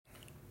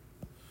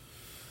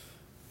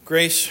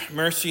Grace,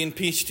 mercy, and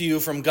peace to you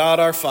from God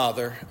our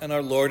Father and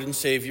our Lord and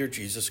Savior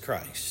Jesus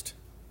Christ.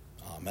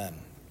 Amen.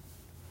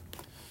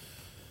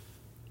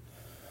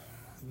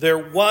 There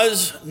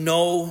was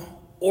no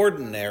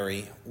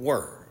ordinary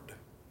word.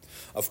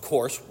 Of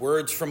course,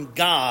 words from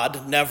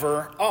God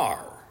never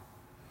are.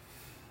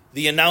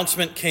 The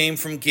announcement came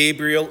from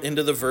Gabriel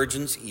into the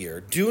virgin's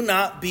ear. Do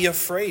not be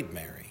afraid,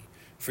 Mary,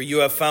 for you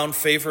have found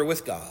favor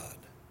with God.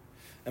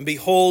 And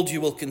behold,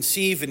 you will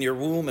conceive in your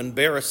womb and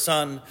bear a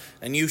son,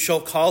 and you shall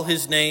call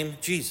his name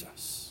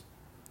Jesus.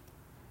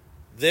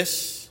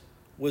 This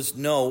was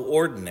no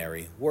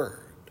ordinary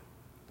word.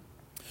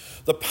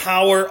 The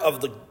power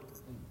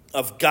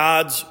of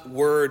God's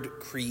word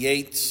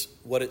creates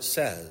what it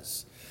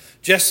says,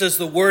 just as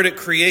the word at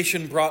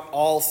creation brought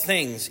all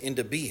things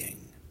into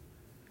being.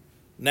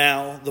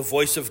 Now, the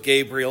voice of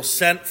Gabriel,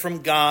 sent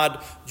from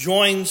God,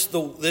 joins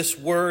this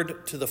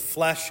word to the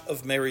flesh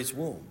of Mary's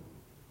womb.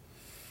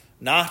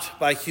 Not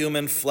by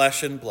human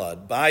flesh and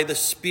blood, by the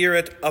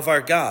Spirit of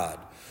our God,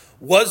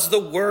 was the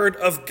word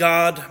of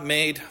God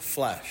made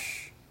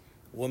flesh,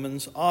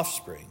 woman's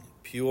offspring,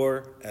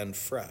 pure and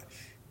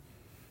fresh.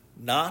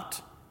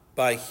 Not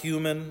by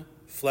human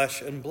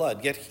flesh and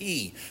blood, yet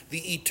he,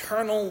 the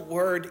eternal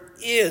word,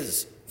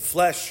 is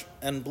flesh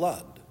and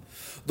blood.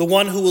 The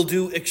one who will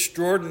do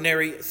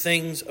extraordinary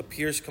things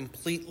appears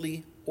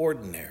completely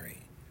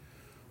ordinary,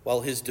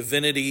 while his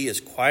divinity is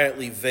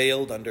quietly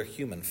veiled under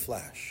human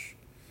flesh.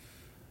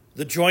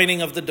 The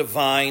joining of the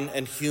divine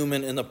and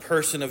human in the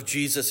person of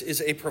Jesus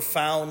is a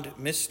profound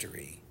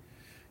mystery,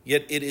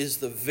 yet it is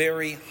the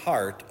very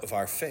heart of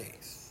our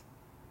faith.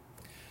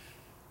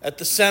 At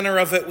the center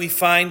of it, we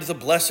find the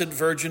Blessed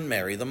Virgin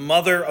Mary, the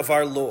mother of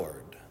our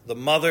Lord, the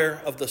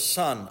mother of the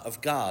Son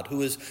of God,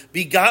 who is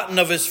begotten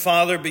of his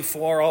Father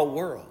before all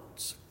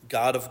worlds,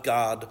 God of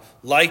God,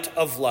 light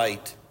of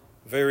light,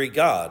 very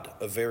God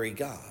of very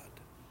God,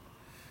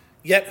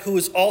 yet who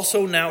is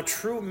also now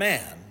true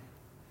man,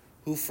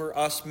 who for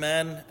us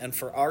men and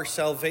for our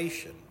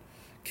salvation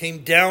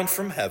came down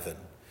from heaven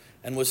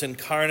and was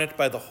incarnate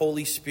by the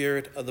Holy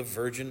Spirit of the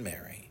Virgin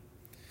Mary.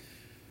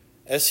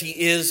 As he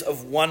is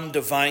of one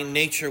divine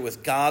nature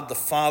with God the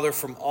Father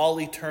from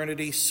all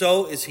eternity,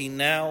 so is he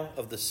now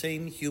of the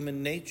same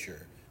human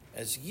nature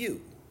as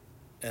you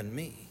and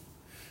me,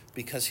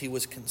 because he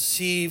was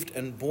conceived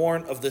and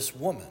born of this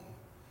woman,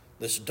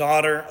 this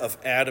daughter of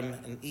Adam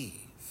and Eve.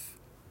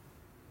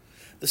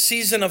 The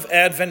season of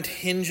Advent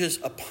hinges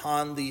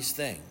upon these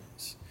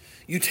things.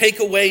 You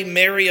take away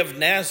Mary of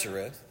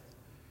Nazareth,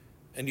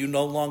 and you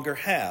no longer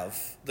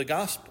have the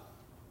gospel.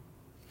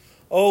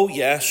 Oh,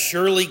 yes,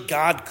 surely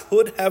God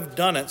could have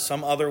done it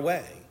some other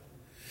way.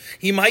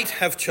 He might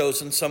have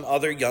chosen some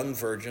other young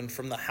virgin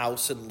from the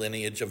house and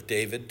lineage of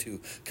David to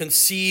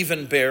conceive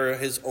and bear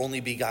his only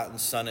begotten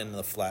son in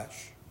the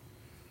flesh.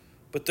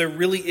 But there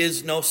really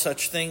is no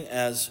such thing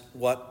as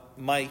what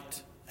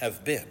might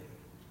have been.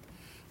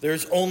 There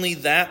is only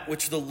that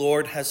which the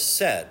Lord has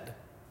said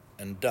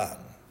and done.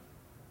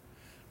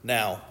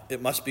 Now,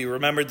 it must be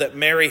remembered that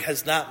Mary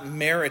has not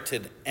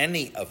merited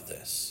any of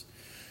this.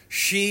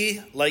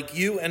 She, like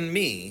you and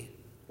me,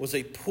 was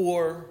a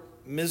poor,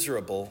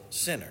 miserable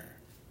sinner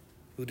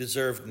who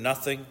deserved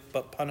nothing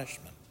but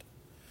punishment.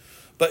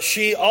 But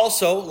she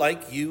also,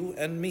 like you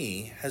and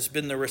me, has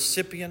been the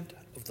recipient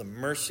of the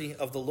mercy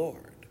of the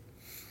Lord.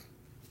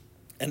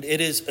 And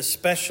it is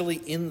especially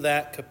in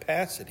that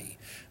capacity,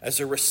 as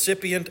a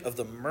recipient of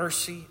the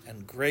mercy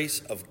and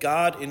grace of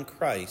God in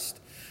Christ,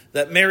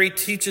 that Mary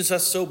teaches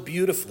us so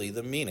beautifully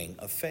the meaning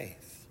of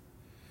faith.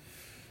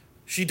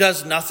 She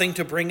does nothing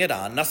to bring it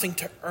on, nothing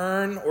to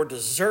earn or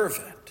deserve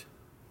it,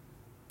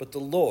 but the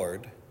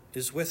Lord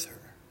is with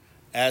her,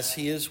 as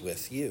he is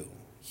with you,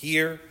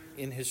 here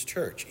in his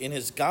church, in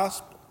his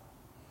gospel.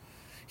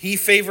 He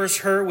favors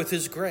her with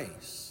his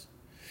grace.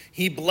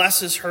 He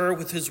blesses her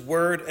with his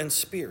word and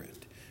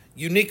spirit.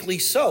 Uniquely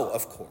so,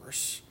 of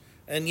course,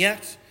 and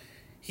yet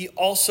he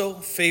also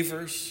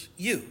favors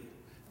you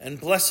and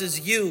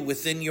blesses you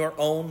within your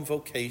own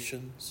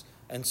vocations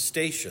and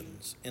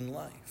stations in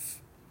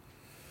life.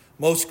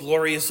 Most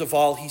glorious of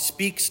all, he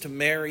speaks to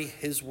Mary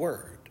his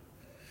word,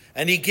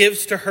 and he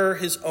gives to her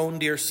his own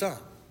dear son.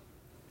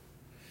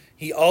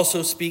 He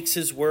also speaks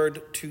his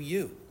word to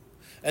you,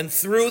 and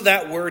through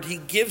that word he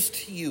gives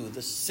to you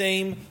the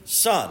same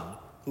son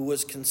who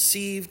was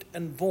conceived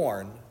and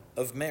born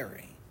of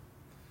Mary.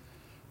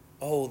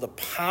 Oh, the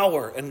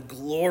power and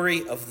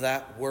glory of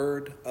that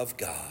word of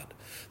God,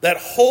 that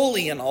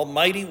holy and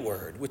almighty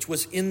word, which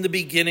was in the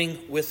beginning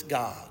with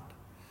God,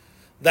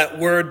 that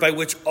word by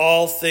which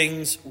all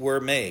things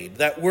were made,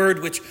 that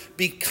word which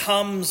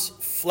becomes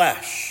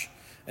flesh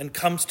and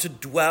comes to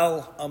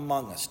dwell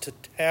among us, to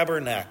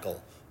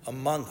tabernacle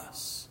among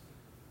us,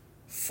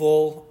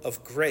 full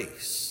of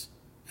grace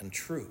and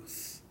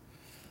truth.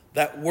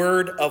 That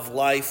word of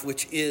life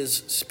which is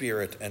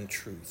spirit and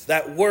truth.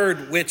 That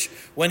word which,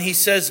 when he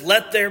says,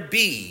 let there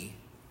be,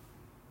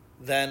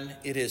 then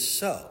it is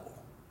so,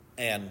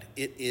 and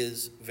it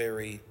is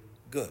very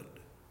good.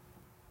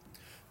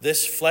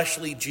 This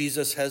fleshly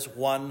Jesus has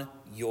won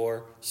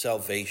your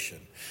salvation.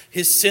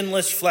 His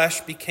sinless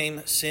flesh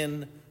became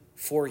sin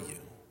for you.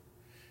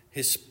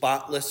 His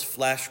spotless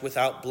flesh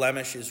without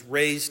blemish is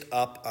raised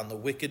up on the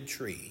wicked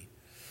tree.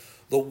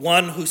 The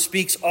one who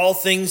speaks all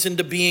things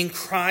into being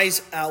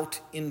cries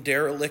out in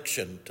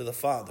dereliction to the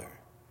Father.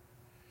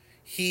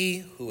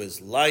 He who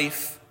is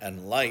life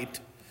and light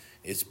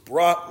is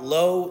brought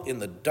low in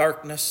the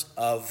darkness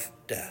of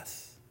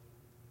death.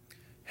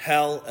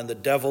 Hell and the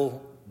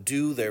devil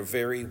do their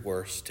very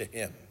worst to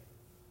him.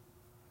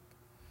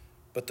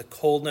 But the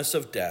coldness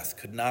of death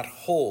could not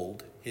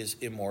hold his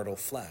immortal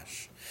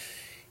flesh.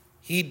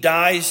 He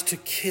dies to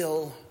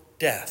kill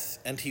death,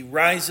 and he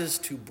rises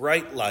to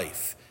bright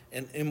life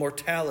and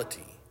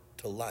immortality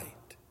to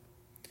light.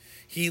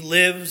 He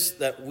lives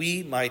that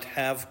we might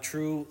have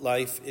true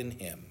life in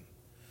him.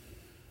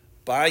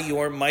 By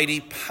your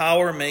mighty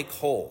power make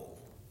whole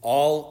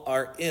all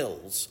our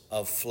ills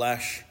of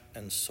flesh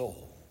and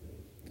soul.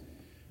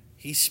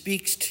 He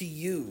speaks to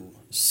you,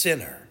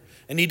 sinner,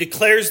 and he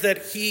declares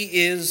that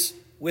he is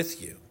with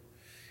you.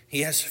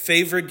 He has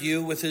favored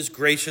you with his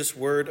gracious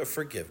word of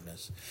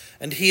forgiveness,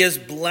 and he has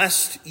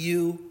blessed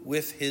you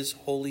with his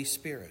Holy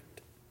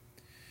Spirit.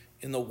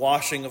 In the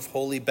washing of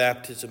holy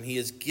baptism, he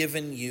has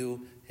given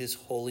you his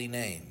holy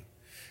name.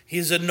 He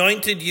has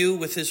anointed you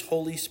with his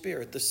Holy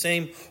Spirit, the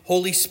same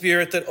Holy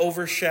Spirit that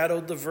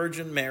overshadowed the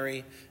Virgin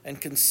Mary and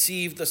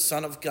conceived the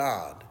Son of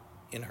God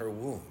in her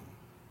womb.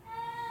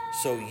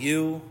 So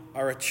you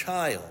are a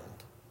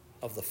child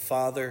of the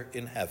Father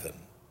in heaven.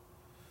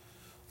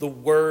 The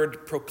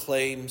word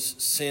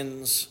proclaims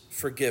sins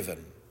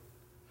forgiven.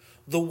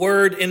 The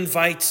word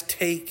invites,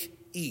 take,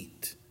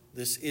 eat.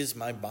 This is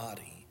my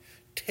body.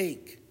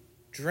 Take,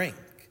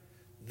 drink.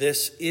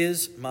 This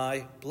is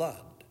my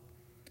blood.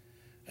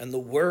 And the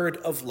word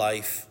of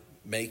life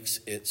makes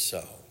it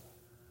so.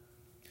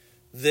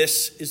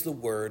 This is the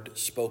word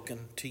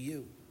spoken to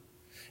you.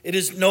 It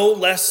is no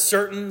less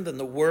certain than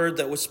the word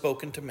that was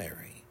spoken to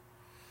Mary.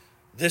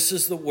 This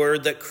is the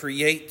word that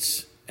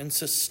creates and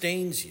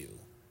sustains you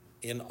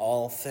in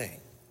all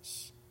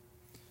things.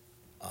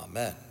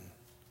 Amen.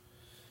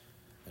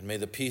 And may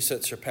the peace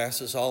that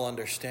surpasses all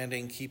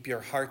understanding keep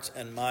your hearts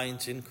and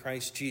minds in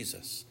Christ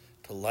Jesus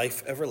to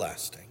life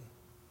everlasting.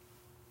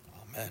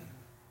 Amen.